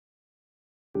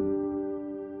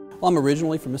Well, I'm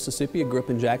originally from Mississippi. I grew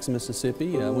up in Jackson,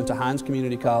 Mississippi. Went to Hines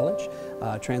Community College,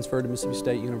 transferred to Mississippi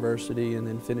State University, and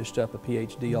then finished up a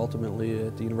PhD ultimately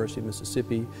at the University of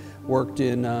Mississippi. Worked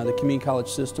in the community college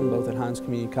system, both at Hines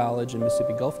Community College and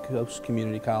Mississippi Gulf Coast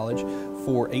Community College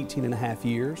for 18.5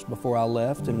 years before I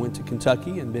left and went to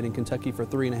Kentucky, and been in Kentucky for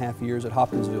 3.5 years at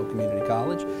Hopkinsville Community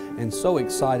College, and so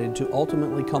excited to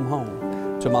ultimately come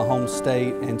home to my home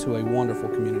state and to a wonderful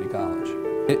community college.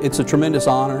 It's a tremendous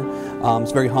honor.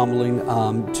 It's very humbling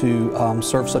to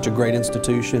serve such a great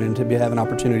institution and to have an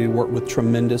opportunity to work with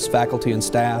tremendous faculty and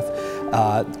staff.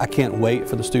 I can't wait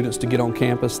for the students to get on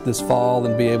campus this fall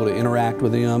and be able to interact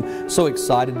with them. So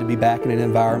excited to be back in an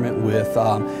environment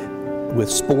with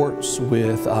sports,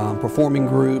 with performing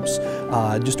groups,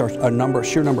 just our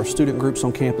sheer number of student groups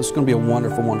on campus. It's going to be a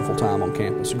wonderful, wonderful time on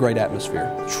campus, a great atmosphere.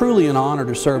 Truly an honor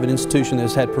to serve an institution that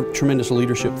has had tremendous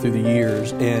leadership through the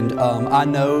years, and I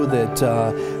know that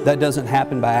that doesn't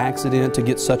happen by accident to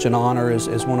get such an honor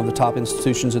as one of the top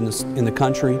institutions in the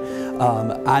country.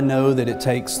 I know that it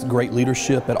takes great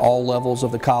leadership at all levels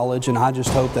of the college, and I just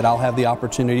hope that I'll have the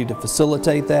opportunity to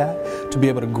facilitate that, to be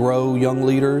able to grow young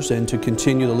leaders and to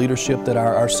continue the leadership that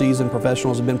our seasoned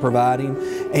professionals have been providing,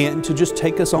 and to just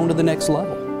take us on to the next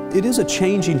level. It is a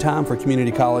changing time for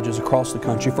community colleges across the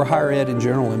country, for higher ed in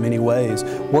general in many ways.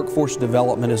 Workforce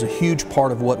development is a huge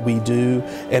part of what we do,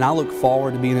 and I look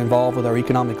forward to being involved with our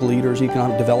economic leaders,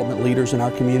 economic development leaders in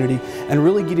our community, and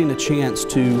really getting a chance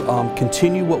to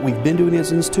continue what we've been doing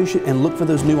as an institution and look for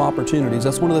those new opportunities.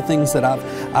 That's one of the things that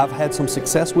I've had some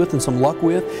success with and some luck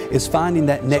with, is finding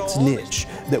that next niche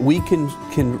that we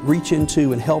can reach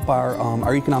into and help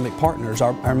our economic partners,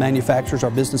 our manufacturers,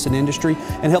 our business and industry,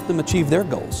 and help them achieve their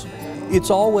goals. It's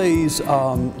always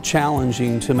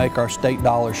challenging to make our state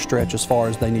dollars stretch as far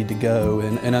as they need to go,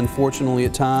 and unfortunately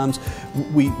at times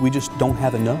we just don't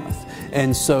have enough.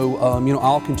 And so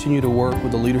I'll continue to work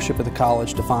with the leadership of the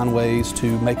college to find ways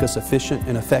to make us efficient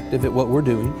and effective at what we're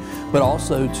doing, but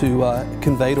also to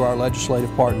convey to our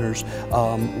legislative partners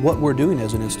what we're doing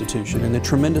as an institution and the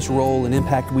tremendous role and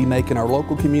impact we make in our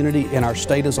local community, in our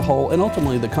state as a whole, and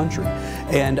ultimately the country.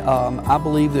 And I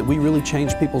believe that we really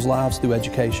change people's lives through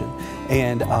education.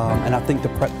 And I think the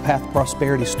path to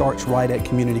prosperity starts right at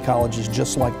community colleges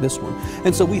just like this one.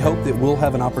 And so we hope that we'll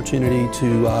have an opportunity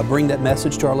to bring that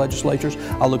message to our legislators.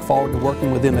 I look forward to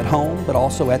working with them at home, but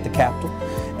also at the Capitol.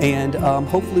 And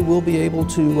hopefully we'll be able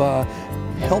to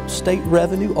help state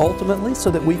revenue ultimately,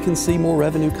 so that we can see more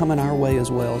revenue coming our way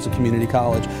as well as a community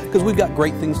college, because we've got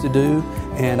great things to do,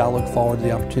 and I look forward to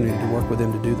the opportunity to work with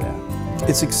them to do that.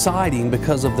 It's exciting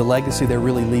because of the legacy they're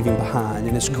really leaving behind,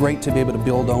 and it's great to be able to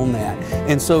build on that.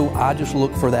 And so I just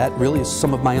look for that really as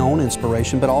some of my own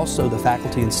inspiration, but also the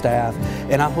faculty and staff.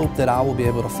 And I hope that I will be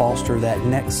able to foster that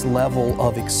next level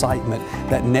of excitement,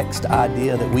 that next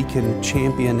idea that we can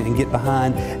champion and get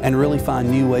behind, and really find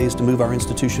new ways to move our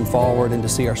institution forward and to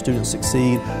see our students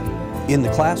succeed in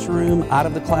the classroom, out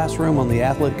of the classroom, on the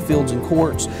athletic fields and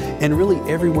courts, and really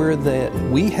everywhere that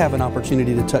we have an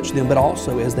opportunity to touch them, but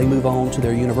also as they move on to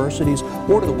their universities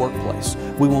or to the workplace.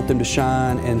 We want them to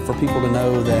shine, and for people to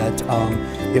know that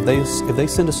if they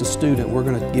send us a student, we're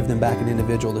going to give them back an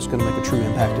individual that's going to make a true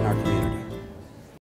impact in our community.